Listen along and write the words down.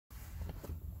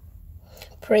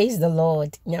Praise the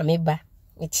Lord. Nyameba.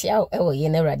 Michiao ewo ye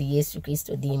na radi Yesu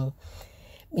Kristo dimu.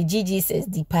 Mi Jesus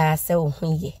di pa se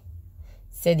ohunye.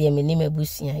 Se de me nime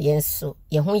busia yenso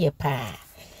ye hunye pa.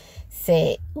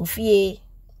 Se ufie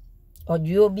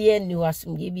oduo bie ni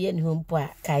wasumye bie ni mpo a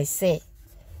kai se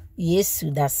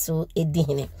Yesu da so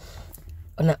edihene.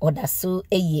 Ona odaso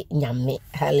eye nyame.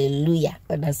 Hallelujah.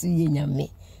 Odaso ye nyame.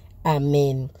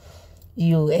 Amen.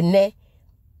 You ene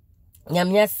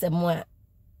nyame asem a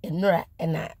enura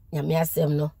ena nyame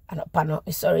asem no anopa no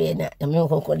sorry na nyame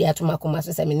konkodi atoma koma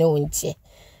so se me ne wonche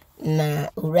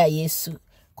na owura Yesu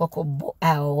kokobo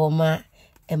a woma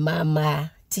emama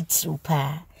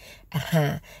titrupa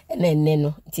aha ena ene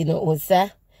no tino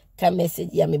onsa ka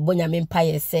message ya me bonya me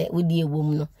mpaye se wodi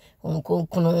ewom no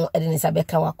onkonkono ede ne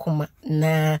sabeka wakoma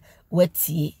na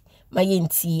watie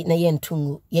mayenti na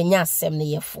yentungu yenya asem ne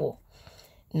yefo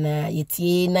na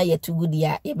yetie na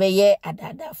yetugudia yebeye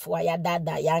adada fo ya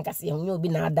dada ya nkase ye hunyo bi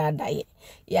na adada ye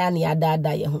ya ni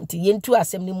adada ye hunti yentu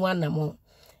asem ni mu anamo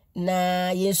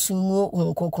na yesumu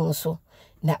hunkonkon so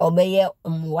na obeye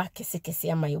mwa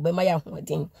kese ama obema ya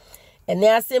hoden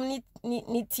ene asem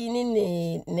ni ti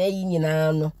ni na yi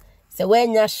nyina no se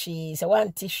wanya hwe se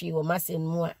wanti hwe wo masem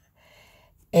mu a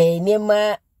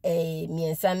niema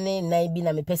miensa ne na bi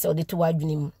na mepese ode to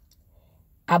wadwene mu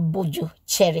abojo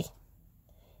cherry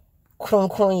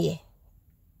kronkron ye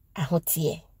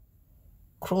ahotie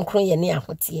kronkron ye ne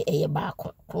ahotie eye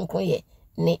baako kronkron ye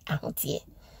ne ahotie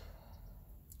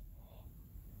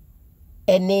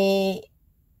ene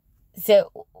se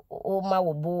o ma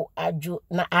wobo aju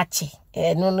na ache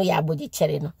no ya aboje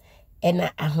chere no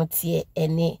ena ahotie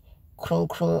ene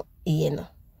kronkron ye no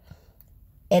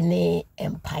ene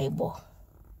empaibo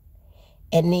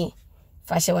ene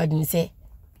fashe wadun se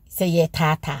ye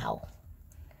tatao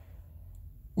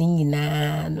ni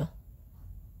nyina no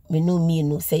menu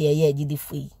mienu se ye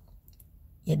agidifo yi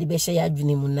ye de be hye ya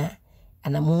adwene mu na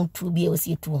anamuntu bi e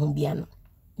osi etu ho bia no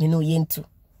menu yentu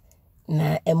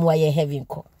na emwa ye heaven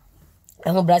ko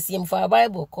aho brasiem for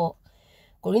Bible ko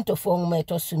Korinto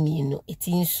 4:7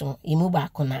 etinso imu ba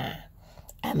ko na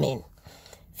amen.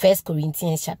 1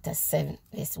 Corinthians chapter 7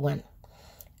 verse 1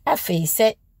 afei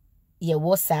se ye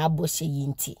wo sa aboshe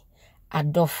yinti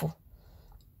adofo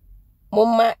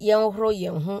moma yenhoro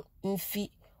yenhu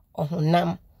mfi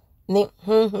ohunam ne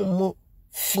hunhumu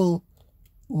fi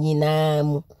nyina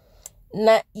mu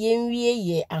na yenwie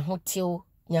ye ahotew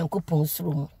nyankopon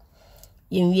suro mu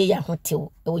yenwie ye ahotew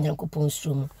ewo nyankopon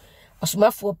suro mu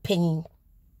osomafo panyin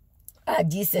a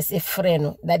Jesus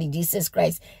efreno that is Jesus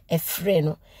Christ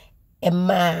efreno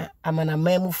emma amana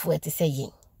mamufu etese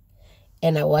yin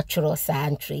ena watchoro sa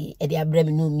antwe e de abram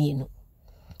no mienu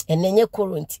enenye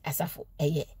Corinth asafo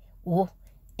eye wo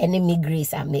enemy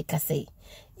grace ameka say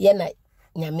ye na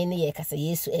nyame ne ye kasa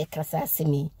Yesu e kasa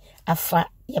asemi afa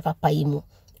ye papa yimu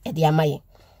e de amaye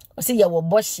o se ye wo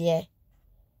bohye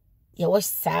ye wo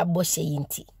sa bohye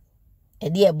yinti e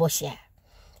de e bohye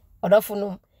odofo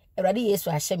no Erade Yesu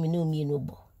ahye me no mi no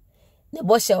bo ne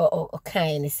bohye o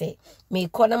kan ne se me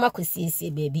ko na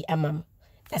makosiesie baby amam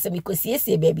na se me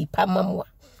kosiesie baby pamam a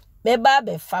me ba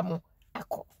be fam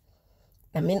akọ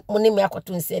na me me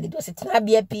akoto nse de do se tena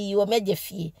bia pi o meje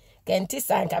fie kenti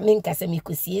sanka me nka se me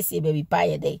kosiesie baby pa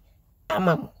ye dey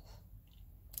amam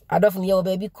adof me yo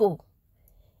baby ko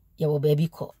ye baby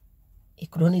ko e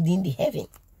kroni din di heaven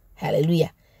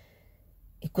hallelujah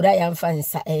ikura ya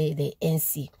mfansa the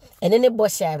NC enene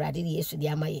boshe Erade Yesu di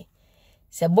amaye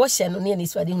se boshe no ne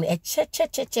nisu adi hu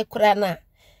che kura na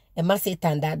e ma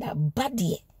Satan dada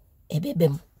badie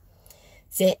ebebem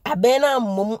se abena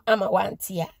mom ama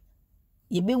wanti a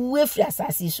ye be wu afri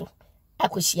asase so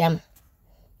akohia no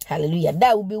hallelujah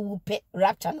da wo be wu pe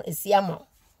rapture no esiama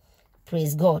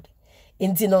praise God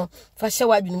enti no fa hye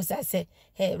wadwunim se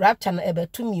hey rapture no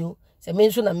ebetumi o se me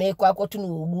nso na me kwa akoto no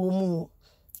oguo mu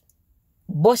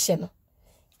boshe no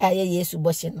aye Yesu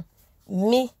boshe no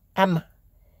mi ama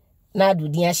na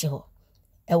adudin ahye ho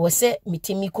e wo se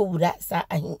mitimi ko wura sa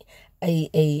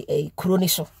kroni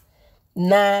so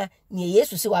na nye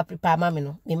Yesu se wa prepare ma me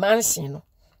no me mansion no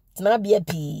tena bia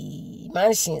pi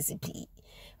mansion si pi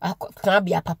akwa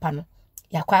bia papa no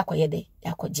yakwa akoye de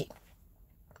yakoje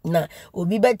na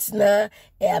obi betina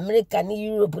America ni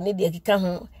Europe ni de kika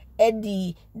ho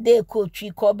edi de ko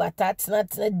twi ko bata tena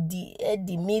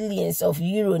di millions of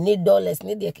euro ni dollars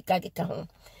ni de kika ho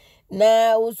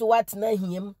na also what na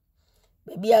hiem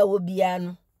baby a wo bia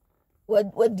no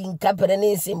wadi nkapere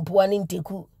ne nsempoa ne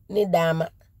nteku ne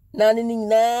dama na ne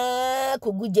nyina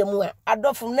koguje mu a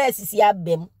adofo na asisi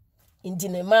abem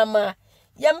intine mama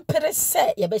yempere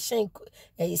se ye be hyen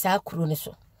isa kuro ne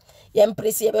so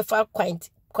yempere se ye be fa kwan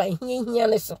hia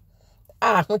ne so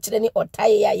a ho kire ni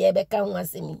otaye ya ye beka ho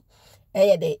asemi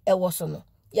eye de ewo so no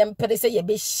ye mpere se ye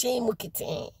be hyen mu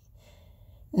kiten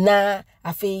na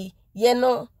afi ye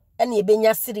no ene ye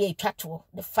benya sire etwato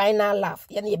the final laugh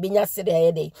ye ne ye benya sire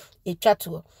ye de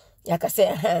etwato ya ka se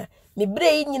ha me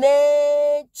bre nyina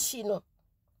chi no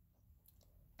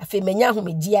afi menya ho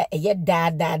media eye da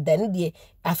ne de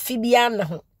afi bia na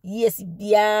ho yes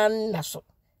bia na so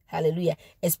hallelujah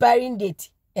expiring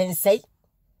date and say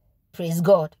praise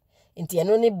God inti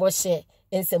eno ne boshe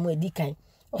ensemo edikan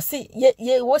o se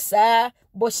ye wo saa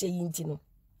boshe yinti no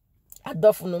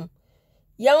adofo no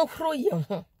yanhro ye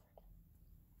ho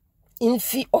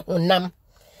infi ohunam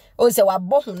o se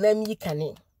wabo hunam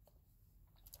yikane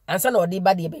ansa na odi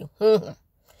ba de be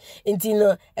inti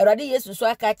no erade Yesu so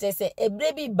aka se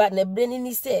ebre bi ba na ebre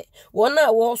ni se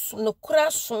wona wo so no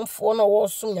kura somfo na wo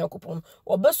som Yakobon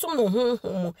obesom no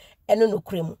honhom eno no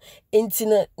kura mu inti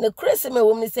no na kura se me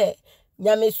wo ni se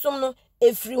nyame som no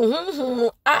efri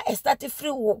honhom a estati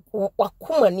free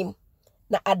wakomanim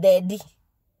na adadi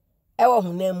ewo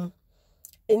honam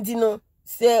inti no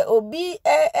se obi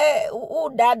u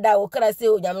dada wo kra se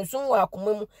o nyame som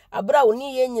wakomam abra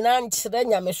oni ye nyina nkyere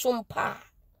nyame som pa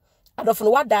adofo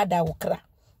no wadada wo kra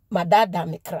madada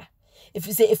me kra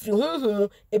efi se efri honhom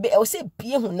ebe e se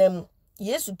pie honam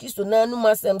Yesu Kristo na anu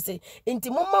masem se enti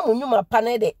momma monwuma pa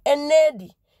na de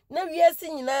enedi na wiase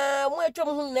nyina mo atwam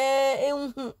hu na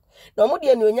enhu na mo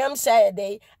de anuonyam hya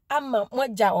de ama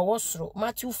moja owosoro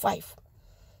Matthew 5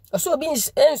 so obi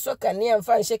enso kane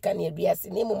amfa nhye kane wiase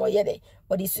na mo ye de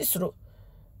odi sisoro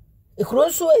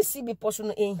ekronso esi bi poso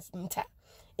no enhinta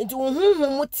enti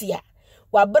honhom mutia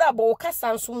wabrabo wo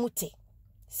kasa nso muti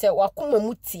se wakoma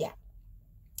mutia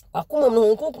wakoma no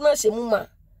honkonkunu ahyemu ma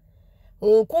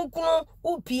honkonkunu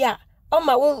upia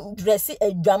oma won dresse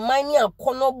adwaman ni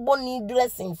akono boni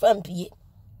dressing fampie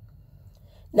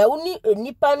na woni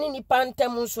nipa ni nipa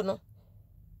ntam nso no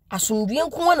asomdue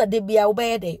nko na de bia wo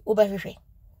be de wo behwehwe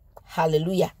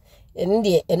hallelujah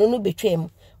eno no betwem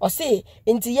o se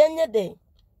enti yenye de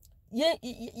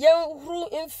yenhuru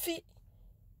emfi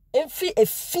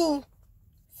efin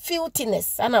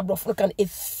filthiness ana brofo kan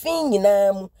efin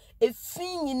nyina mu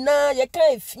efin nyina ye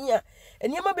kan efin a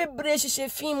eniema bebre hihye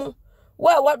efin mu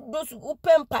wa dosu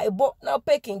upempa ebo na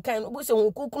pekin kan obo se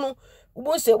honkukunu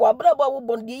obo se wabrabo wo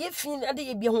bon de ye fin ade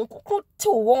ye bia honkukunu te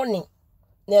warning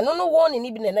na no warning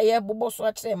ni bi na ye bobo so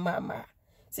a kire mama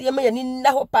se ye ma ye ni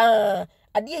nda ho pa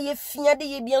ade ye fin ade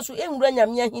ye bia so enwura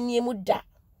nyame ahenie mu da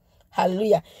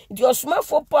hallelujah ndi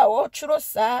osumafo po a wo twiro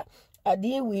saa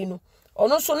ade wi no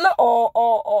ono so na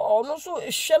ono so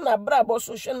hwe na brabo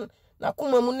so hwe na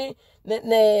kuma mu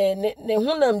ne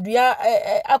hunam dua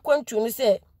akwantu ni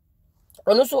se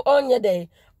ono so onye de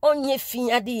onye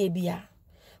fin ade ye bia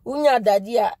unya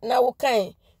adade a na wo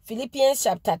kan Philippians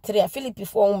chapter 3 Philippi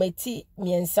 4 meti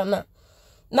miensa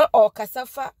na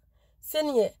okasafa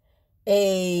sene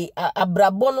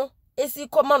abrabo no esi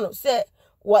koma no se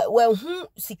wa hu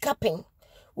sikapen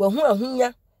wa hu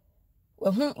ahunya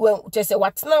wa tese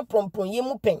watena prompron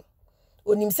yemu pen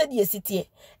onim se de sitie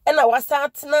e na wasa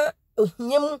atena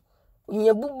ohinyam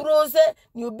nya bubro se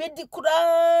ni obedi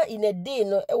kura in a day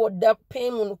no e woda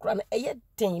pen mu no kura na eye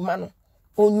den ma no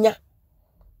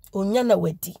onya na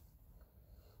wadi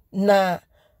na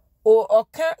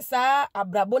oka saa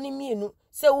abrabo ni mienu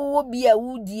se wo bia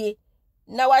wudie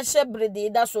na wa hye brede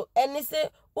da so eni se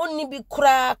onni bi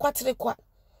kura kwatere kwa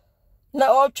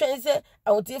na o twen se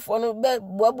awotifo no be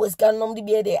boabo sika nom de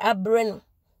bi de abren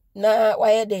na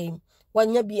waye de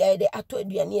wanya bi de ato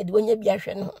aduane de wanya bi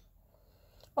ahwe no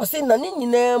o se na ni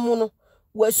nyina mu no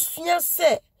wasua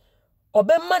se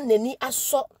obema nani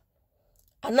aso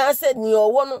ana se ni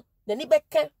owo no nani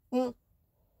beka mu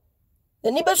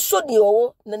nani be so ni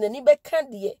owo na nani beka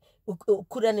de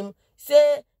okura nim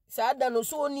se saada no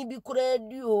so oni bi kura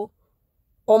di o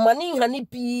mani hani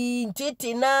pi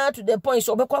ntete na to the point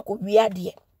so obekwa ko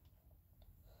wiade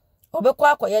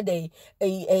obekwa akoye de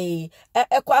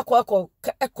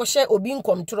ekohye obi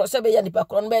nkomtro se be ya nipa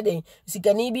kron be de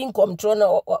sikani bi nkomtro na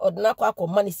odna kwa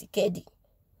mani sikedi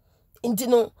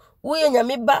intino wo ye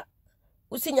nyame ba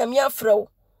wo si nyame afrew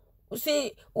wo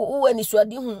si wo ani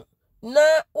suade hu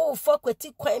na wo fa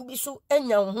kwati kwan bi so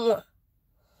anya ho a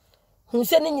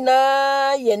hunse ni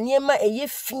nyina ye niema eye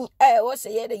fin wo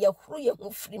se ye de ye huru ye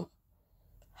hu frim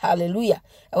hallelujah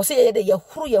wo se ye de ye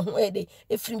huru ye hu de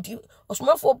efrim ti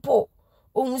osmafo po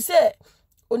ohunse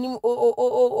onim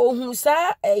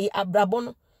ohunsa abrabo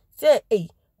no se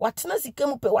watena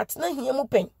sikamu pe watena hiamu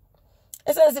pen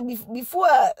essence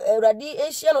before ready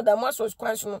Asia no Damascus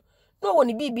kwanso no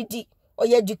woni bibidi or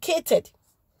educated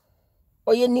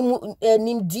or ye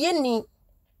nim die ni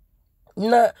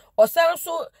na osan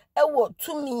so ewo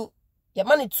tumi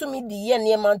yama ne tumi di ye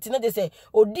ne mante na de se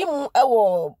odimu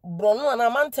ewo brono na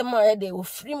mantem a ye de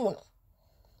ofiri mu no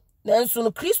nanso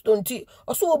no Kristo nti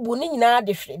oso obu ne nyina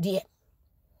de hwede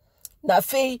na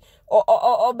fei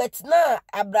obetina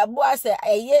abrabo ase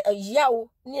eye yawo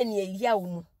ne yawo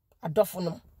mu adofo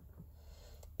no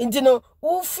nti no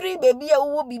wo free baby a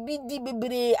wo bibi di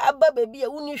bebre aba baby a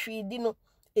woni hwidi no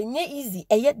enye easy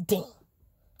eye den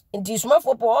nti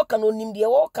smafo po o kan onim de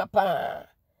wo kapa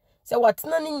se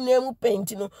watena ne nyina mu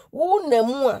penti no wo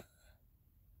namu a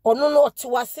ono no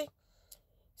otewase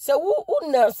se wo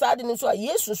na sade no so a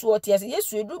Yesu so otiase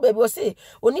Yesu edu baby o se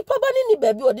onipa ba ne ni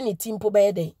baby o de ne timpo ba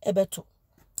ye den ebeto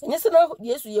enye se na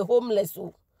Yesu ye homeless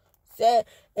o se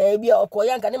bia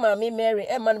okoya nka ne maame Mary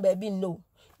e man baby no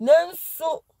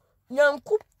nanso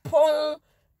Nyankopɔn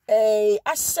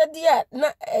ahyɛdeɛ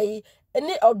na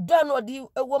ene ɔdɔ no ɔde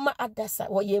ɛwɔ adasa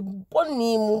wɔyɛ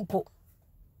bɔne mu mpo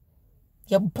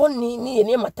yɛ bɔne ni yɛ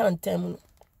ne matantam no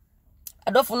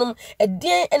adɔfo no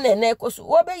ɛdeɛn ɛna ɛkɔ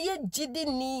wɔbɛyɛ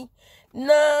gidini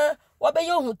na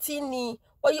wɔbɛyɛ ohutini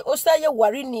wɔyɛ osaye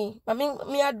warini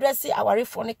me address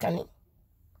awarefo ne kane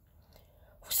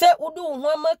sɛ wodu ho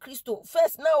ama Kristo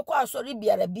first na okɔ asɔre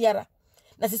biara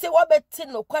na se wɔbɛte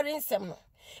no kware nsɛm no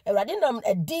Ewrade nam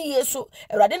edi Yesu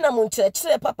Ewrade nam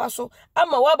nkyerɛkyerɛ papa so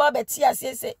ama waba bɛte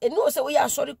ase se eni o se wo yɛ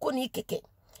asɔre koni keke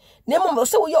na mmom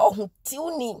se wo yɛ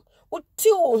ohutiwni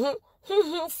uti wo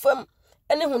ho fam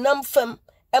ene hunam fam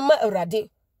ema Ewrade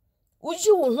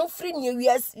uji wo ho firi ne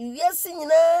wiase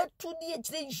nyina tudi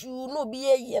ekyire ju no bi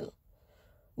ye no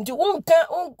nti wonka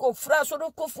onko fra so do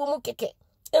kofu mu keke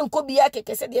enko bia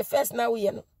keke se the first na wo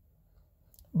ye no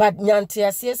but nyante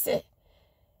ase se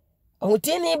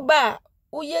ohutini ba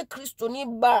uye Kristo ni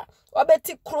ba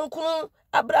obeti kronkron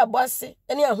abrabo ase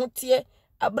ene ahotie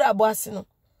abrabo ase no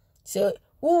se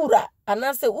wura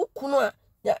anase ukunu a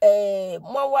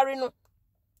mwaware no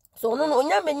so no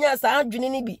onyamenya sa adwene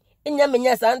ni bi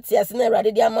enyamenya sa anti ase na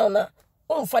Ewrade di ama na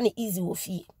omfa ne easy wo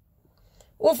fie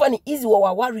omfa ne easy wo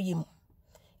waware yim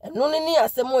eno ni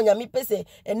asem onyame pese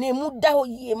ene mu da ho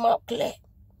yie ma clear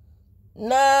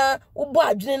na ubo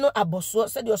adwene no aboso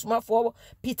se de osomafo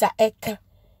Peter eka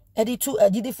editu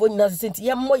agidifo nyina senti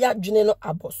ye mo ya adwene no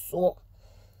aboso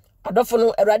adofo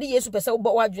no Ewrade Yesu pese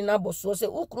ubo wadwene aboso se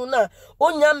ukunu na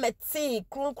onya meti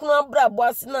kronkron abrabo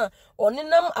ase na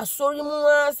onenam asori mu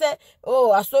ase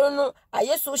asori no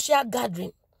aye social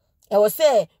gathering e wo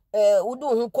se udu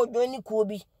hu kodwani kuo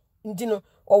bi ndi no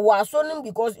owo asori no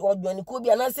because odwani kuo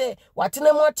bi anase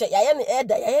watena mu ache yaye ne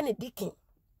elder yaye ne deacon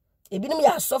ebinim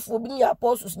ya asofo obinim ya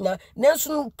apostles na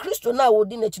nanso Kristo na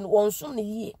wodi na chi no wonsom ne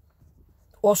yie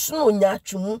wosono nya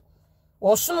atwumu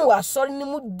wosono wasori ne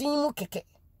mu din mu keke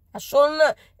asori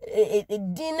na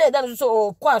din na dan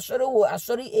so ko asori wo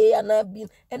asori ana bi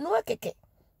eno keke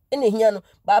ene hia no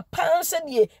ba pan se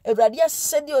die Ewrade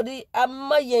asedi odi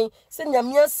amayen se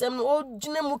nyame asem no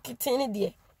ogine mu kiten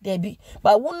ne de bi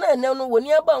ba wona na no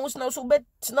woni aba ho sna so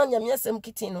betina nyame asem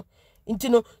kiten no nti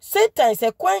no Satan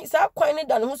se kwan sa kwan ne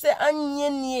dan ho se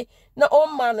anyenie na o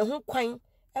ma ne ho kwan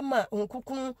ema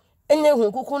nkukunu enye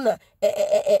hunkukun na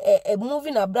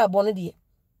moving abrabo no de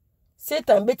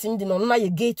Satan betim di no na ye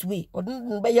gateway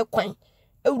odun be ye kwan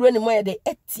ewura ne mo ye de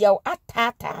etia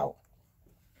atata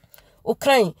o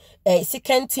kran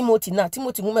 2 Timothy na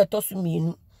Timothy mu meto so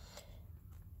mienu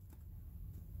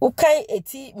o kan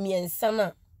eti miensa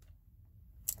na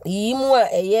yimu a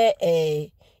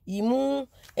eye yimu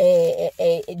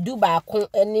du ba kon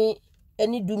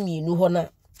eni du mienu ho na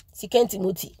 2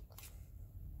 Timothy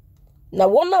na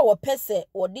wona wo pese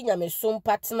wodi nyamesom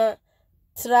patena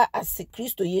tra ase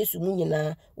Kristo Yesu mu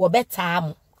nyina wo betaa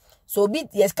mo so obi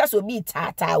yeska so obi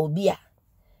tata obi a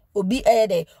obi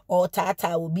de o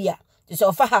tata obi a so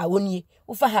ofa ha onie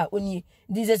ufa ha onie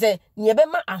di se ne be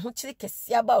ma ahokyere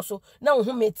kese aba so na wo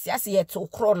ho meti ase ye to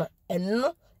kro na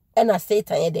eno na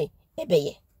Satan ye de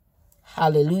ebeye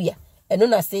hallelujah eno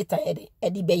na Satan ye de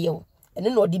edi beye wo eno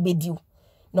na odi bediu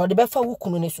na odi befa wo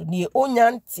kunu ne so ne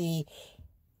onyanti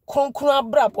kronkron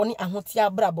abrabo ni ahotia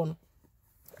abrabo no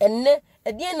enne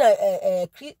edie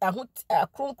na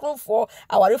kronkron for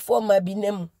awarefo ma bi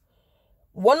nam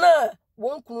wona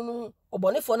won kunu no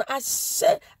obonefo na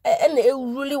ahye ena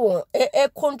ewuruli won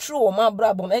control won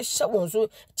abrabo na ehye won so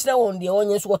kire won de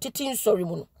onye so otetin sorry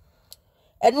mu no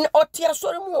enne otia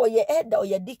sorry mu oye elder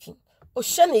oye deacon o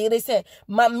hye ne yire se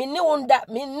ma me ne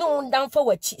wonda mfa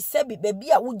wachi se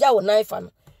bi a wugya wo nan fa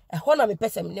no eho na me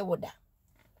pese me ne woda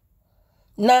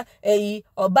na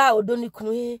oba odoni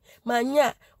kunu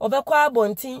manya obekwa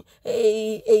abontin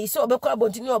so obekwa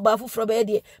abontin ni oba fufuro be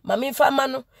de mami mfa ma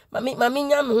no mami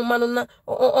nya me homa no na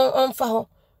onfa ho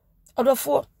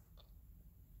odofo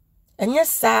enye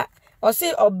sa o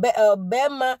se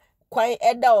obema kwan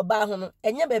eda oba ho no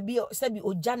enye ba bi se bi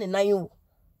oja ne nan o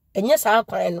enye sa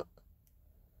kwan no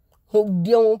ho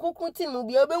de won kukunti no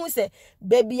bi obehu se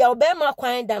ba bi obema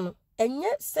kwan da no enye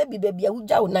se bi ba bi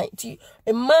ahuja o nan ti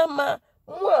mama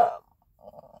mo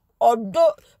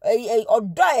odo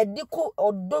a ediko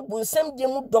odo bunsam de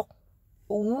mu do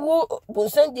wo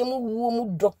bunsam de mu wo mu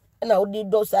do na odi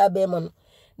do sa bema no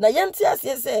na yenti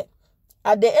ase se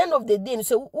at the end of the day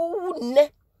so wu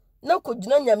ne na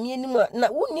kodina nyame anim na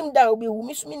wunim da obi wu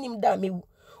misumi nim da mewu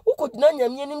ukodina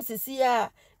nyame anim sisi a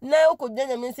na ukodina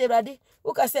nyame se rade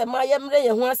uka se ma yemre ye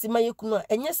ho ase ma yekunu a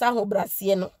enye sa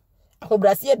ahobrase no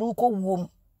ahobrase de uko wuom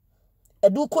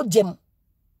edu uko jem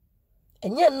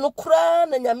enye no kura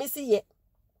na nyame se ye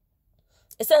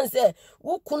esense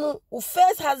wukunu u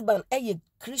first husband eye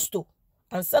Kristo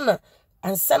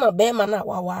ansana be ma na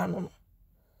wawa no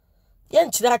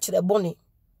yen kire boni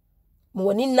mo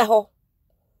wani na ho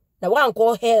na wan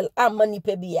ko hell amma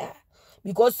nipa bia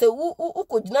because se u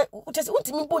kodina utese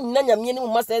untimi boni na nyame ni mo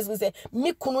masa se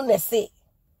mi kunu na se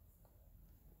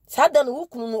sada no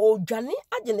ukunu no odwane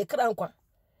age ne kra nkwa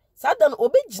sada no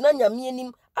obegina nyame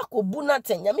anim akobu na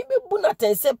ten nyame be bu na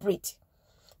ten separate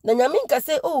na nyame nka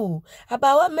se oh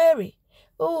abawa Mary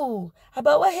oh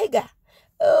abawa Hagar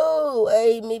oh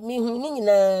mi huni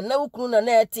nyina na ukunu na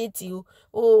na etiti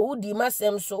o udi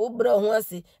masem so obra ho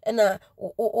ase na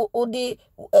odi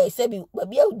sebi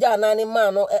babia uja na ne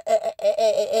ma no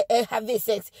have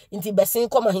sex inti besin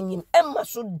koma hinim emma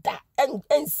so da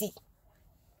ensi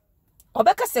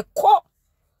obeka se ko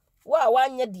wa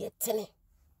wanye de tene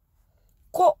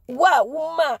ko wa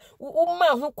wuma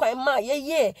ho kwan ma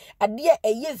ye ade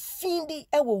eye findi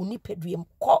ewo unipeduem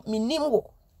ko minim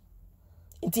wo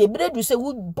nti ebredu se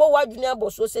wo bo wadwene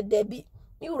aboso se dabi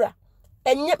miwura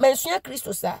enye mensua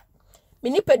Kristo sa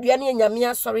minipadua ne nyame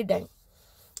asori dan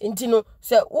nti no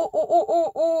se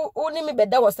o ni me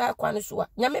beda wo sa kwan so a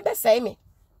nyame be sai me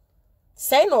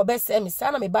sai na obesai me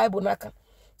sa na me Bible naka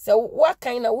se wa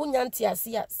kan na wonya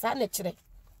ntiase a sa na kire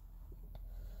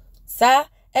sa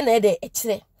ena ede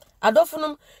ekire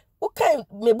adofunum ukan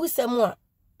mebusem a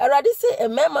arade se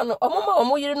emema no omoma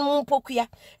omoyire no mpokua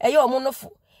eye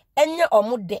omonofo enye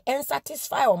omude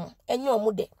ensatisfy enye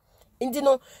omude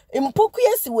ndino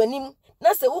mpokua si wanim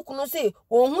na se wukunu se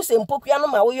wonhu se mpokua no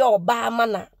ma wo ye oba ama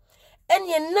na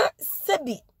enye na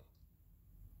sebi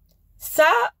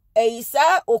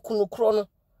sa okunu kro no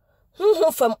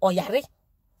hunhu fam oyare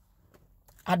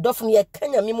adofun ye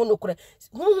kanya mi monokure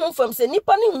hunhu fam se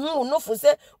nipa ne hu unofu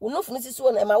se unofu sisi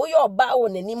wo na ma wo ye oba wo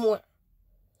nanimu a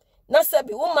na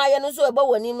sebi wo maye no so eba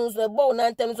wani no so eba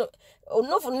wona ntem so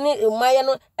onofu ni maye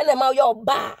no ena ma ye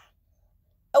oba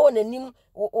e wona nim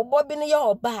obobi ne ye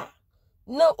oba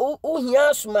na ohia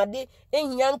asumade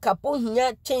ehia nkapo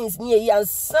ohia chains ni eyi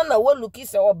ansa na wo luki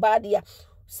se oba dia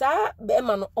sa be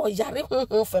ma no oyare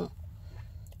honhom fam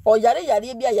oyare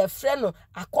yare bia ye frɛ no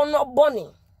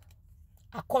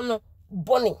akono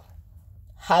boni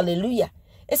hallelujah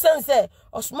esense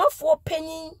osmafo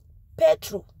panyin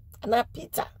Petro na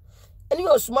Peter eni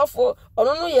osmafo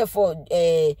ono no ye for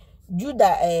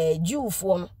Juda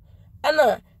Jewfo no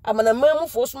ana amanamamu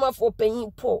fo osmafo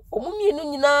panyin Paul omumienu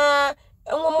nyina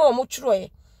enwomo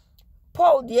omotwroye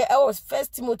Paul de was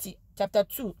 1 Timothy chapter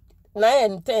 2 9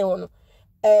 and 10 ono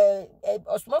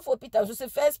osmafo Peter so say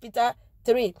 1 Peter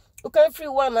 3 you can free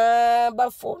one by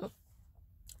 4 no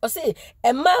o say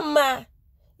emama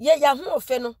ye ya ho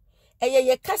ofe no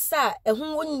ye kasa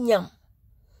ehun wonyam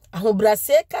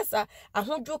ahobrase kasa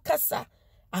ahodwo kasa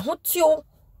ahotio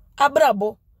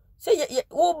abrabo se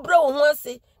wo bra wo ho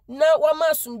ase na wama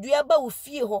asumdua aba wo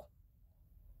fie ho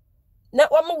na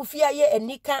wama wo fie aye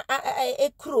anika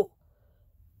ekro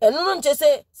eno no nche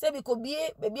se bi ko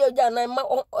bie bebi oja na ma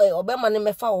obema ne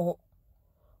mefa wo ho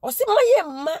o se maye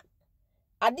ma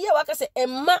ade ya waka se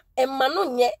emma no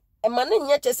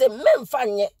nye che se memfa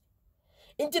nye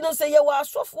inti no se ye wa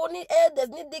asofo ni elders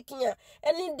ni dikia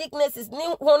any dicknesses ni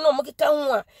hono mokika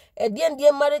ho a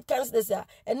de marriage counselors a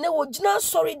ene wo gina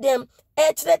sorry them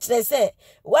kire se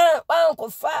wa ko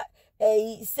fa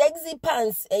sexy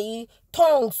pants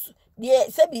tongues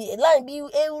de se bi line bi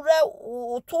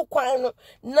ewura to kwan no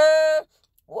na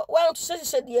wa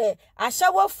to de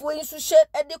ashawafo insu she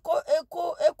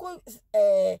eko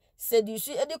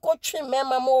seduce ediko twi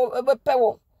mema mo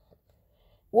ebepewo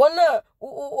wona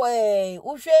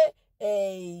uhwe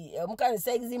mkan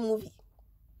sexy movie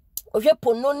uhwe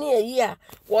pono ni eyi a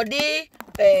wode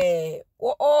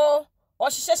o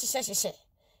hye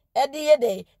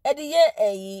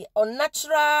edi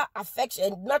unnatural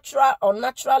affection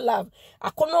unnatural love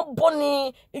akono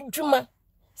boni edwuma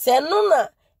se no na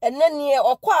enene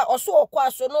okwa oso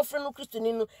okwa so no frɛ no Kristo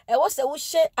ni no e wo se wo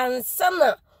hye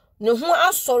ansana ne ho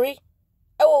asori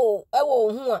ewo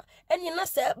ho a eni na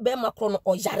se be makro no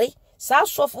oyare sa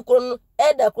asofo kro no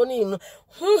eda kro no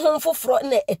honhom foforo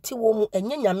na eti wo mu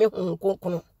enye nyame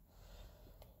honkonkon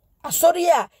asori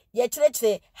a ye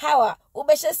kyerɛkyerɛ how a wo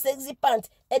be hye sexy pant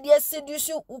e de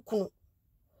seduce ukunu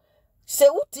se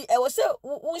wuti e wo se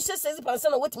wo hye sexy pant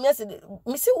na wotimi ase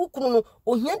mi se ukunu no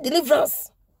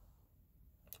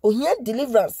ohia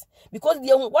deliverance because the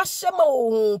washema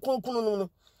honkonkon no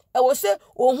e wo se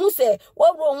ohun se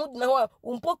wo bro ohun na ho a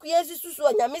umpoku yesi susu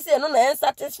anyame se no na en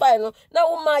satisfy no na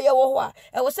wo ma ye wo ho a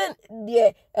e wo se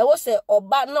de e wo se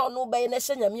oba na no be na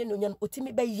hye nyame no nya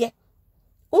otimi be ye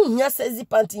unya sezi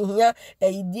panti hia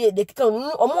idie de kika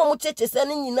omo cheche se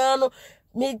ne nyina no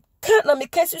me ka na me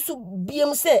kasi su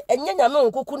biem se enya nyame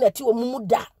onkoku na ti omumu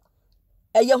da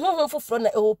eye honhom foforo na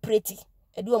e operate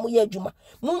e de omo ye adwuma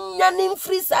munya ne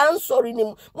mfiri sa ansori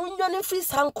ne munya ne mfiri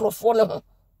sa nkrofo ne ho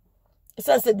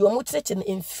esanse de omo cheche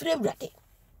ne mfiri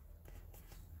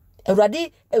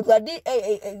awrade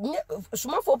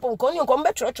sumafo pon kon yon kon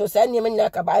betro sa ne nyina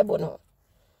ka bible no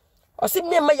osim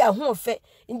ne ma ya ho fe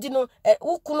ndi no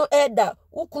ukunu eda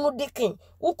ukunu deacon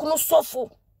ukunu sofo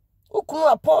ukunu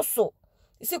apostle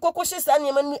isi kokoshe sa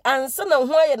ne ma ni ansa na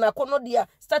ho aye na kono dia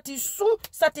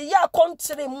stati ya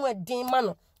kontre mu edin ma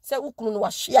no se ukunu no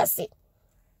wahwe ase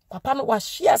papa no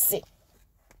wahwe ase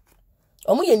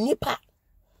omo ye nipa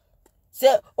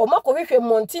se omako hwehwe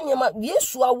montini ma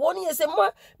yesu awo ne se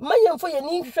ma yemfo ye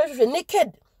ni hwehwe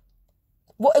naked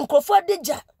bo enkrofo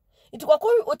adeja itukwa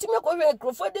otimi akohwe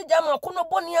enkrofo adeja ma kono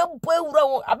boni abo ewura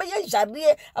won abaye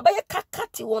jare abaye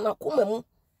kakati won akoma mu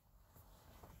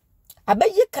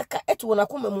abaye kaka eti won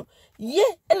akoma mu ye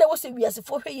ene wo se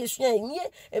wiasefo hwe yesu an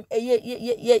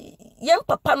ye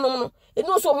papa no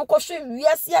eni so mo kohwe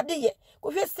wiase adeye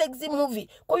kohwe sexy movie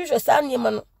kohwe sa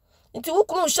niema no nti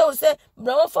wukunu show se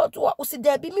brawo foto wa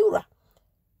usida bi miura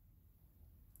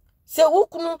se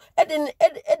wukunu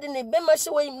edene be ma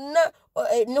hye we na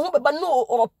ne ho beba no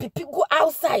or pipi go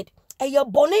outside eye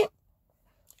bone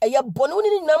woni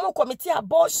ni nyam committee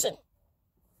abortion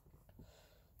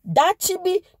dachi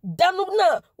bi danu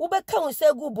na wo be ka won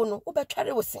se gubu no wo be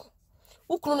tware wo sen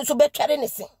wukunu no so be tware ne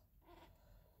sen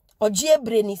oje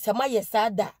ebreni sama ye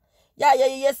sada ya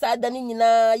yes ada ni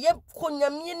nyina ye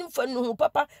konyamie ni fa no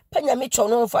papa panyame cho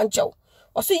no fa nchew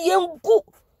oso yengu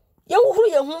yenhuru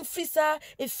ye hu frisa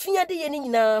efia de ye ni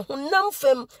nyina honam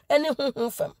fam ene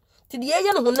hu fam ti de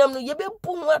ye no honam no ye be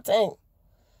bu hu atan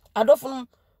adofo no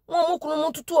mo kunu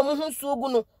mo tutu o mo hu su ogu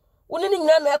no woni ni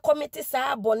nyina na committee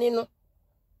sa abone no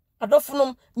adofo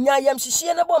no nya yam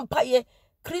hihie na bo mpaye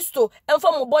Kristo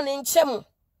emfa mo bone nchem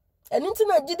enti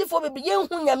na gidifo bebe ye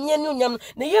hu nyame ni onyam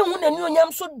na ye hu na ni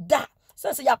onyam so da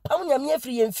sense ya pam nyame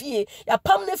afiri yemfie ya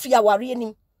pam na afiri aware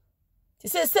ni ti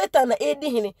say Satan na edi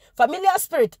hini familiar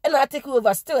spirit and I take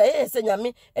over still say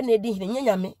nyame na edi hini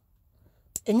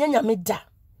enye nyame da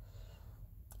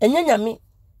enye nyame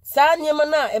sa niema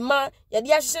na ema ye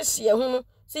de ahyehye hu no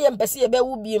se ye mpese ye be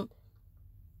wu biem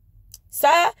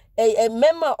sa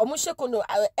mema omushe kono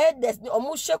elders ni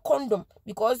omushe condom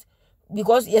because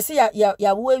yes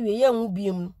ya wo awie ye hu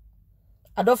biem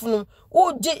adofo no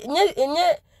wo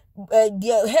nye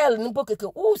hell ni pokeke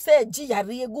wo say ji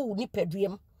yare egu ni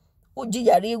peduem wo ji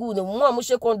yare egu no mo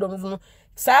amushe condom no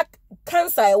sa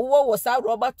cancer wo sa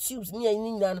rubber tubes ni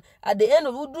nyina at the end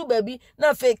of udru baby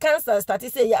na fe cancer start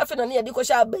say ya afi na ne de ko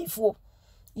sha abaifo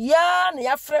ya na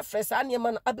ya frefre sa ne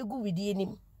ma na abegu widie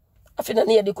nim afi na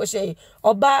ne de ko sha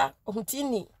oba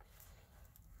ohutini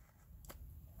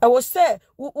I was say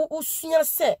usua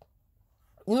say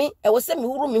me I was say me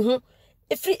wuru me hu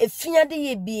efri efia de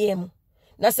ye biem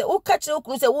na say wo ka kire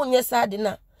okunu say wo nye sa de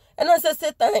na e na say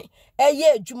Satan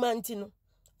eye adwuma nti no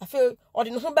afi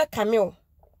ode ne ho be kame o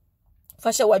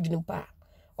fa hye wadwene pa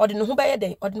ode ne ho be ye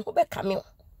den ode ne ho be kame o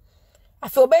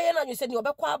afi obeye na nyu say ni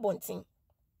obekwa abonten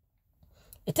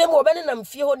etem obe ne nam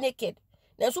fie ho naked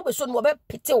na so be so no obe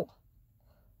petew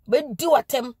be di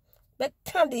watem be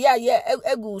kan de ya ye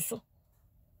egu so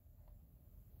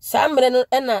samre no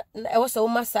na e wo se wo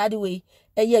ma saade we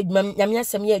eye adwuma nyame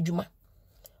asem ye adwuma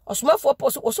osomafo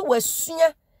poso oso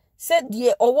wasua se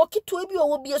de owo kito bi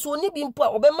owo bi so oni bi mpo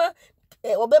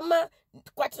obema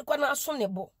kwatirikwa na aso ne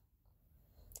bo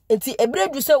enti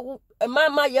ebredu se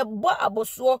ma ye bo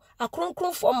aboso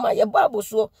akronkron fo ma ye bo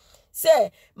aboso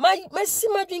se masi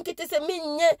madwin kete se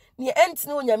menye ni ent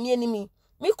ne onyame animi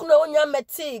mi kuna onya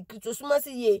mete kitosuma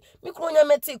se ye mi kuna onya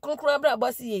mete kronkron abra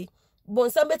abasi ye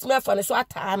bonsa betimi afa ne so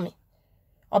ataa me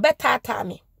obeta ata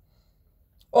me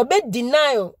obe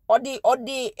denial or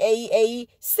the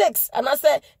sex and I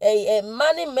say a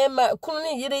money member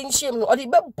couldn't hear shame or the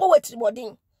poetry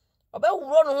boarding. Obe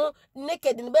run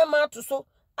naked in the man to so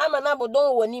I'm an abo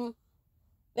don't want him.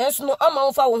 There's no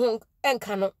amount for home and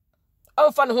cannot.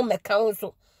 I'm fan home account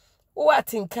so. What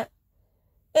think?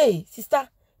 Hey, sister,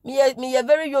 me a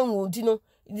very young wood, you know.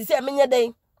 You say a many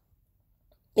day.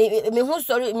 Me who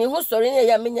sorry,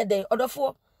 ya many day, or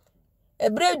for a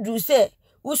bread do say,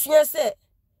 Ushia say,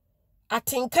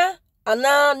 atinka,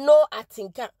 ana no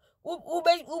atinka.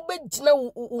 Ube jina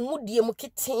umudi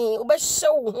mukitin, ube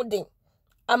show hooding.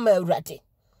 I'm a ratty.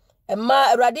 A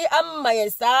ma ratty, I'm my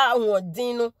sa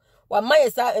dino. Wa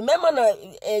mayesa remember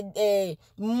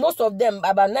most of them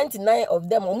about 99 of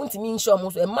them omunti min show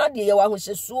most e ma de ye wa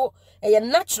hohyeso e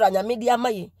natural nya media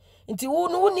maye nti wo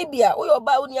no ni bia wo yo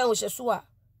ba wo ni ahohyeso a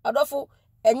adofo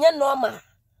enye normal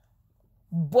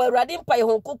boy radi mpa ye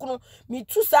honkokunu mi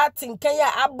tu sa tinkan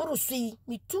ya aburu so yi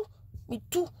mi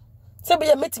tu se be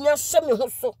ye metimi ahye me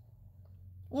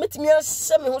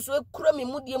ho so ekura me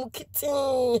mudie mu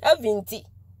kitin heaventy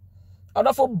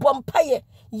adofo bompaye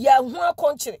ya hu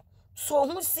akonchire so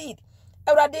who seed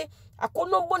Erade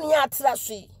akono boni atra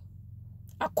so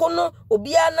akono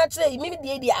obia na kire mi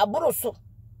de aboro so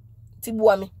ti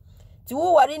bua me ti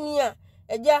wo ware ni a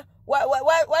eja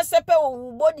wa sepe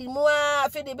wo body mu a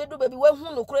afi de bedu baby wa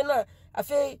hu no kure na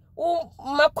afi wo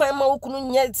makwan ma wokunu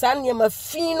nye sane ma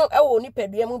fi no ewo ni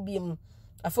padua mu biem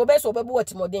afi obe so obebu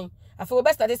watimoden afi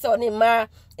obe start say oni ma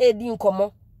edi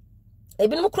nkomo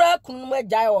ebinim kura kunu mu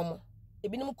agyae wo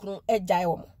ebinim kunu agyae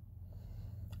wo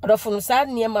adofo sa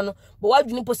niema no bo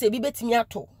wadwuni po se bi betimi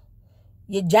ato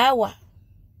ye gyawa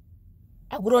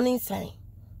agoro ni nsan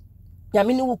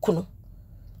nyame ni wukunu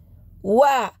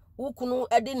wa wukunu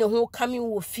ade ne ho kame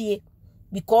wo fie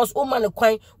because o man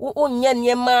kwan o nya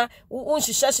niema o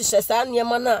nhihye sa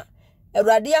niema na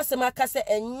awurade asem aka se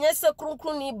enye se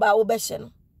kronkron ni ba wo behye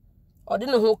no ode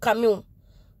ne ho kame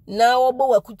na obo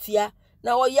wakutia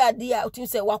na oya ade a otin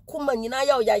se wakoma nyina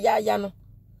ya no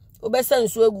obesa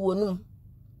nso agu wonum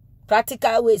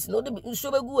practical ways no de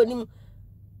nso agu wonim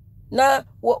na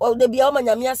de bia o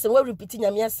manyame asem we repeat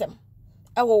nyame asem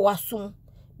awo wasum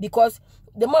because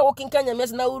the more working kan nyame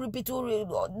asem na we repeat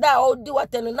that all do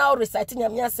what and now recite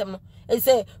nyame asem no e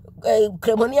say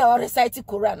kremonia or recite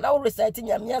Quran now recite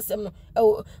nyame asem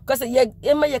no because ye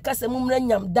ema ye kasa mumra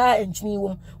nyam da enchini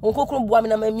wom onkokro bua me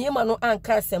na mamiema no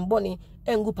anka asem boni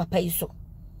engu papa iso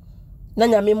na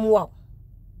nyame muwa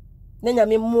na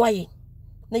nyame muaye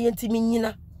na yentimi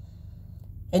nyina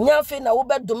enya afi na wo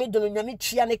bedome dono nyame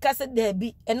twia ne kase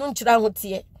daabi eno nkyira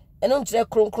hote eno nkyira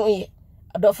kronkron ye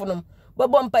adofo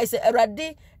bobo mpai se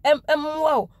erade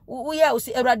emwa wo ya wo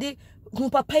se erade hu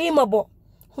papa yi mabo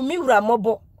hu miwura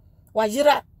mabo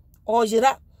wajira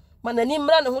ojira manani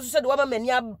mra ne ho so de wa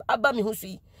mani aba me ho so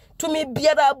yi tumi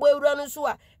biara abo ewura no so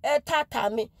a tata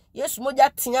me yesu moja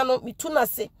tia no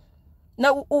mitunase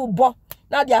na ubo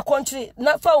na dia country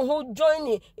na fa ho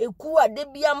join eku ade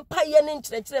bia mpaye ne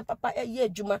nkyerɛkyerɛ papa ye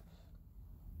adwuma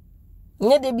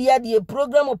nye de bia de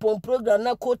program upon program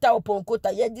na quota upon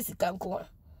quota ye disika nko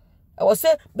a wo se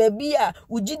baby a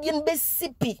ugidie no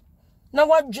besipi na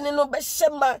wadwene no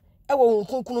behema wo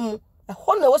nkonkunu mu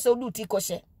ho na wo se wo ti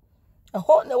kɔhye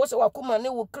ho na wo se wakoma ne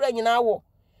wo kra nyina wo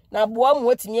na boa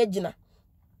mu atimi agina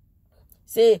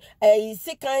se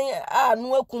sikan a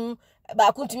no akum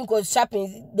ba kuntimi ko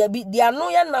shopping de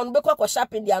anu ya na no be kwa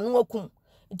shopping de anu akum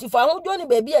nti fa ho dwo ni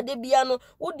baby ade bia no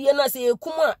wo die na se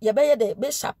ekum a ye be ye de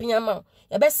be shopping ama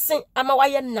ye be sen ama wa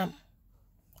ye nam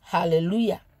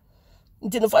hallelujah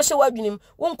nti no fa hye wadwunim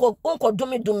wonko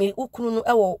dome ukunu no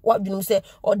ewo wadwunim se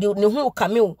ode ne ho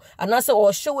kameo anase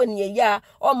o hye wani ya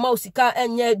o ma osika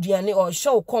enya aduane o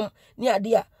hye kom ni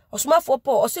ade a osomafo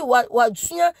po o se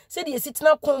wasua se de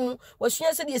esitina kom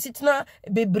wasua se de esitina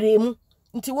bebremu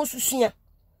nti wo susua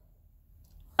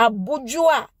abojo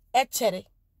a echere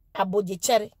aboje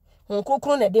chere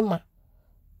honkokro na de ma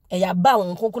ya ba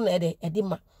honkokro na de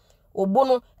ma obo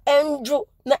no enjo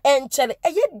na enchere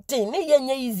eye den ne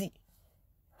yenye easy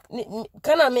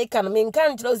kana me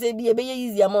nkan tro se bi ebe ye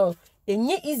easy ama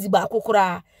enye easy ba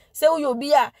kokora se wo yo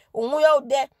bi a onwo ya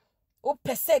ode o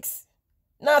sex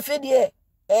na afedie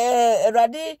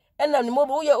erade ena ni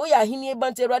mobo wo ya hini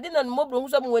bante erade na ni mobo hu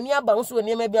so mo wani aba hu so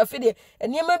wani ma bi afedie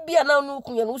enema bi a na no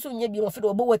kunye no so nya bi afedie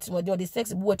obo watimode ode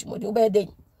sex bo watimode wo be den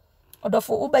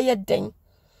odofo wo be ye den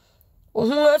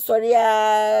ohun sorry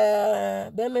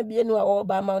a be ma bi enu a wo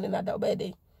ba ma ne na da wo be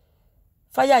den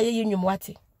fire ye yinwum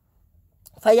wate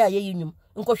fire ye yinwum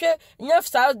nkohwe nya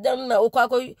fsa dan na okwa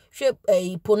hwe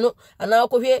pono ana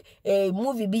okwohwe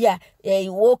movie bi a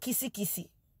wo kisi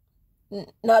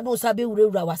na do sabe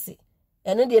wura wase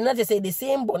eno de na say the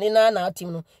same bone na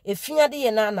atim no efia de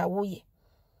ye na wo ye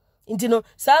nti no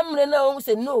samre na o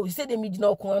say no say de mi di na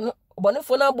okon no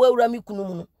obonefo na abo awura mi kunu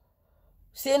mu no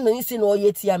say no isi no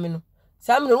ye tia me no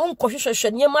samre won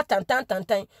kohwehwehwe niema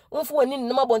tantan wonfo wani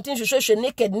nnema bontin hwehwehwe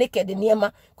naked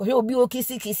niema kohwe obi o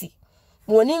kisi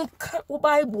woni nka wo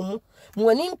bible mu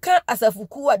woni nka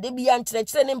asafuku a de bia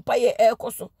nkyerɛkyerɛ ne mpaye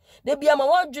ekoso de bia ma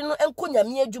wadwu no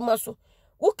enkonyame adwuma so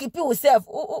wo keep yourself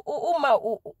o ma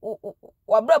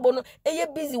wabrabo no eye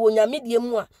busy wo nyame die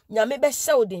mu a nyame be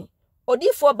hyew den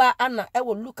odifo ba ana e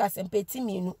wo Lucas empeti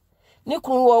mienu ni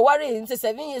kunu wo ware nse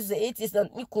 7 years 8 years na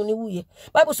ni kunu wuye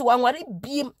bible so wanware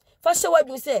biem fa hye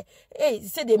wadwu se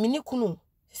se de mini kunu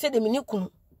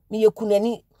mi ye kunu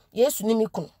ani Yesu ni mi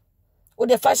kunu o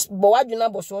de fa bo wadwu na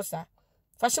bo so sa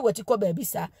fa hye wati ko ba bi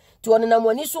sa ti won na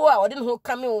mani so a ode no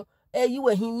kame o yi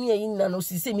wahimi yi na no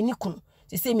sise mini kunu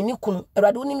sise mini kunu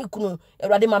erade oni mi kunu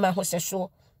erade mama ho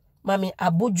hyeso mami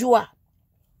abojua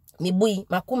mi bui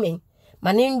makume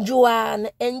manenjua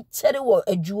na enchere wo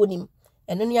adwuo nim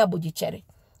eno ne abogi chere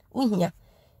uhia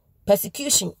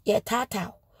persecution ye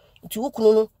tata nti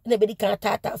wukunu no na bedi kan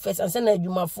tata first ansa na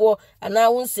adwumafo ana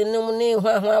wonsenem ne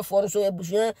hwahwafo nso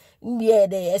abusuan mbie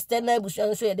de external abusuan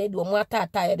nso ye de omo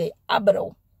atata ye de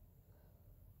abrew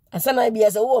ansa na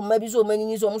bia se wo ma bi so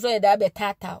manyin so omo so ye de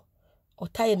abetata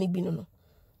otaye ne bi no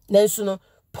nanso no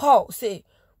Paul say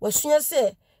wasua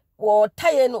se wo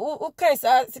taye no u kan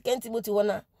sa second Timothy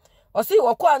wona o say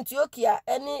wo ko Antiochia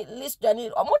any Lystra ni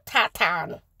omo tata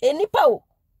no enipa o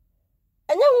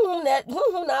anya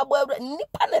hu na agbo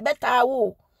nipa na beta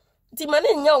wo nti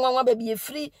mane nya nwanwa ba bi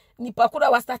free nipa kura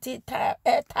wa start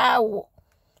ta wo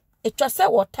etwa se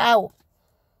wo ta wo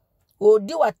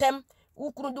odi watem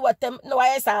ukunu di watem na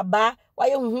waye sa ba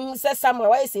waye hu se sama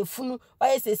waye se funu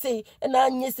waye se sei na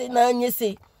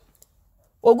anyese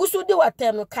ogusu di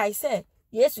watem no kai se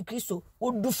Yesu Kristo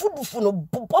odufu no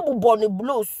bobo ne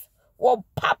blows wo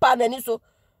papa na ni so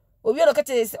owi no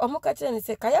kete se omo kete ni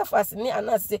se Caiaphas ni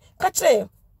anas se kete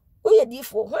uye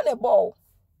difo hwane ball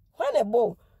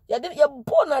ya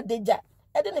bo na deja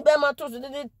e de ne be ma to so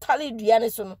de tali dua ne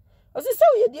so no o se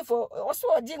uye difo o so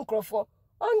oji nkrofo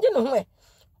onje no ho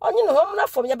onye no ho na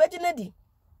fom ya beje na di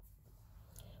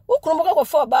ukunu mo ko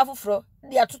fo ba foforo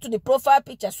de atoto the profile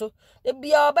picture so de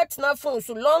bia obetna phone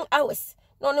so long hours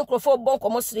no ne nkrofo bon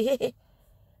komo sire hehe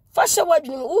fasha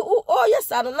wadwini o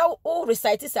yes ano na o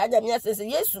recite sa anya me asense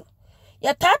Yesu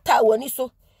ya tata wani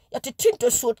so ya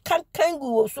titinto so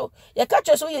kankangu wo so ya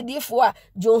kacho so ye difo a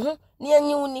johu ne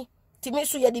anyiwuni timi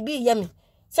so ye de bi yami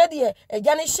said ye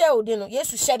agane share de no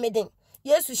Yesu share me den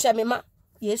Yesu share me ma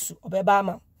Yesu obeba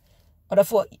ma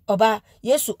odafo oba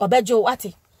Yesu obejo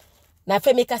wate na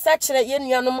fe me kasa kire ye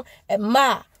nuanom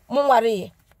ma monware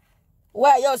ye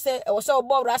wa yo say wo so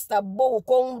bo rasta bo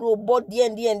konro bo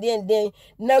den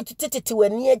na tititi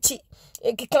wani achi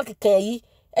kika yi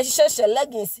ehihye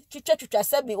leggings twitwa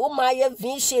sabi wo ma ye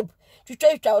v shape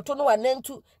twitwa oto no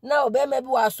wanantu na obema bi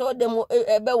wa so dem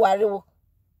ebe ware wo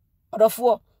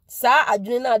odofo saa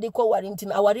adwene na ade ko ware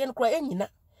ntin aware no kra enyina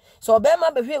so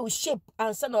obema behwe wo shape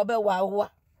ansa na obe wa wo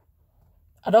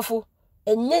odofo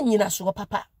enye nyina so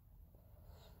papa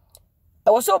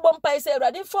so bompai say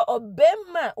Awurade for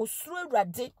obema osuru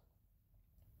Awurade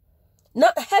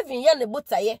na heaven ye ne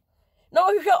botaye na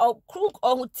ohwehwe okrunk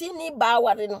ohutini ba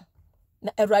ware no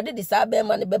na Awurade de sa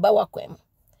bema ne beba wakwem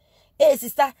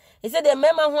sister he said the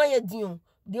mema ho ayedin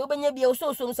de obenya bia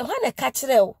so so so ha na ka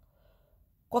kire o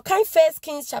ko kan 1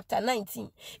 Kings chapter 19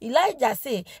 Elijah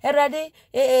say Awurade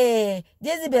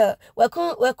Jezebel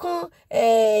wakun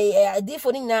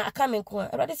adifo ni na akamenko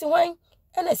Awurade say hwan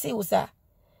na say wo sa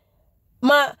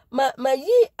ma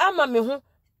yi ama me ho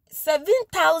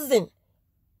 7,000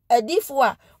 adifo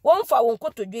a won fa won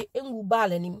kotodwe engu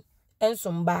baal anim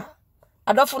ensomba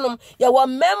adofonom ya wo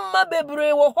memma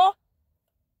bebre wo ho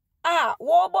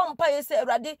wo bompa yese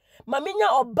Awurade ma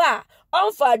menya oba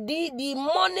onfa di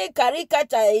money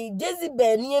caricature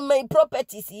Jezebel ni my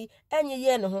properties enye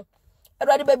ye ne ho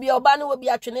Awurade ba bia oba ne wo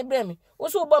bia twene bremi wo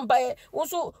so bompa ye wo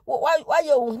so wa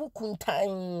ye wo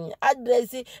hukuntan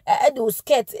address edo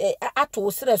skirt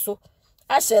ato sere so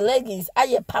ashe leggings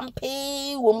aye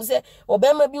pampe wo mu se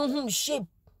obema bi hu shape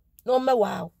no me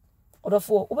wow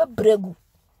odofo wo be bregu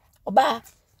oba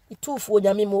itufu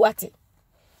nyame mu wate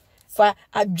fa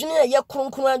adwene ye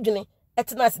kronkron adwene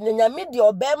etena se nyame de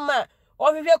obema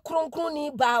ohwehwe kronkron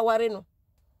ni ba ware no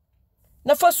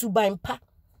na fa suban pa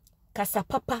kasa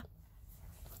papa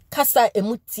kasa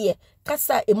emutie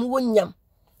kasa emu wonyam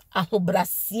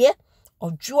ahobrase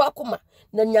odwo akoma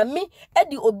na nyame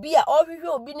edi obi a ohwehwe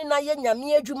obi ni na ye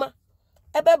nyame adwuma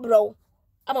ebebro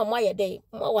ama mo ayede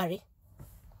mo ware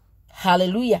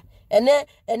hallelujah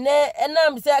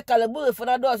enam se kalabu for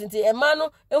na dos nti e ma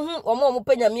no ehu omo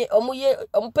panyame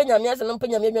omo panyame ase no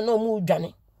panyame no omo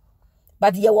udwane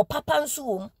but ye wo papa nso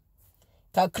wo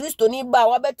ka Kristo ni ba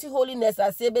wa beti holiness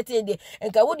ase beti de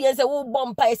enka wo de ense wo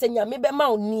bompa ese nyame be ma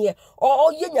oni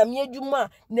o ye nyame adwuma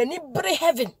na ni bre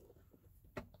heaven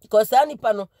because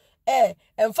anipa no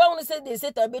emfa wo se de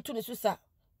Satan betu ni susa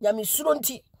nyame suro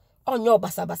nti onyo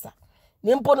basa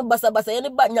ne mpo no basa ye ne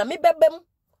ba nyame bebem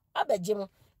abegye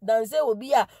dan se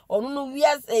obi a onu no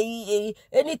wias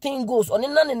anything goes oni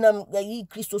nanenam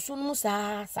Kristo sunu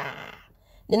sa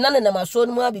ne nanenam aso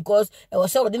no mu because e wo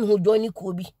se wo de no join ni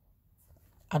ko bi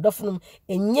adofnum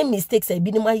enye mistakes e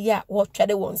bi ne ma ya wo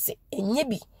twede won se enye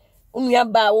bi onua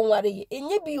ba wo nware ye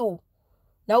enye bi o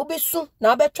na wo besu na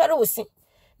wo betwere wo se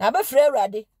na be frɛ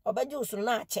Awurade obegye wo so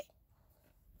na ache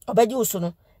obegye wo so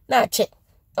no na ache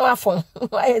afon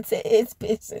why say 8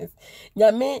 patience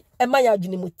nyame ema ya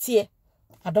adwene mutie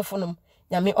adofnum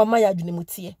nyame oma ya adwene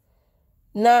mutie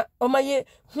na oma ye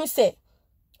hu se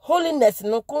holiness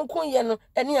no konkon ye no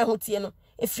ene ahotie no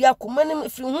efi akoma nim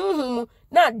efi hunhum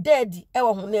na dead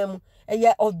ewo honam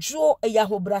eye odwo eye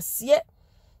ahobrase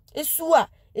esu a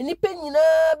enipa nyina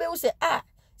be wo se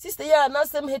sister ya na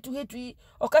sem hetu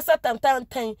okasa tantan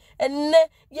enne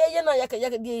ye na yaka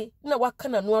de na waka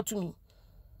na no atumi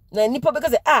na nipa be ka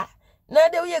se na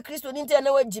de wo Kristo ni ntia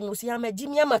na wagimi wo si ha ma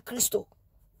gimi ama Kristo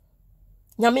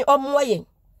nyame omwa ye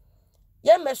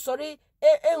me sorry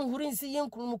enhuri nsi ye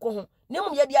nkunu ko ho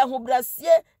nemu ye de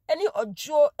ahobrase eni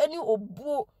odwo eni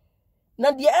obuo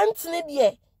na de antene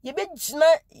de ye begina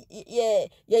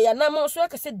ye nam so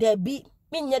aka se dabi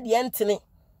menye de antene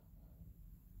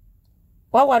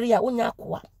waware ya wonya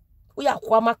akwa wo ya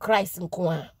akwa ma Christ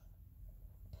nko a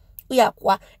wo ya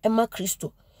akwa ema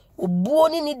Kristo obuo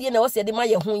ni de na wo se de ma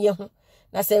ye ho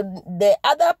na se the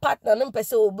other partner no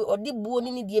pese odi buo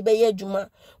ni de be ye adwuma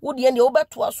wo de ne wo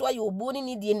beto aso aye obuo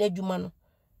ni de na adwuma no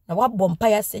na wabɔ mpa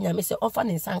ya se nyame se ofa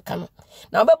ne nsanka no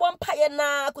na obɛbɔ mpa ye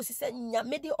na kosi se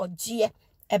nyame de ogye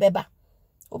ebeba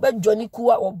obɛdwani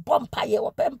kuwa obɔ mpa ye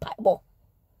wo pempa bɔ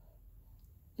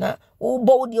na wo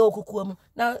bɔ wo de okukuwa mu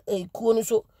na kuo no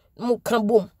so mu kan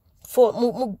bom for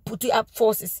mu put up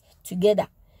forces together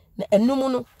na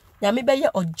enum no nyame be ye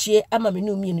ogye ama me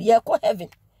no mi no ye kɔ heaven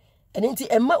enti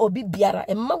emma obi biara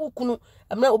emma wukunu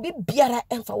emma obi biara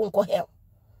emfa wo nkɔ hell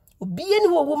obi eni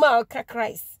wo wo ma ka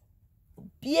Christ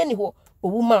bie ni ho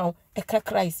owuma eka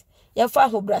Christ ye fa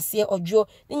ho brase odwo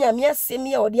ni nyame asem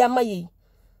ye ode ama ye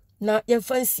na ye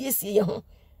fa nsiesie ye ho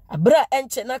abra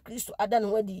enche na Kristo ada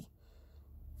no wadi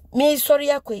me sorry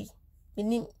akwai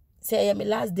minim say ye me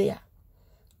last day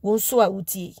won so a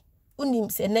wutie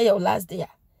unim say na your last day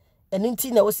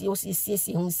enunti na wo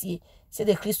siesie ho sie say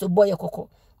the Kristo boy ye kokko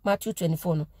Matthew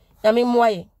 24 no nyame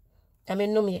moaye nyame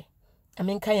nomye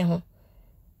nyame kan ye ho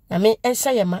nyame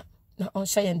enhya ye ma na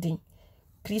onhya ye ndin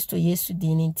Kristo Yesu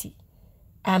dininti.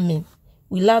 Amen.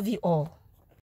 We love you all.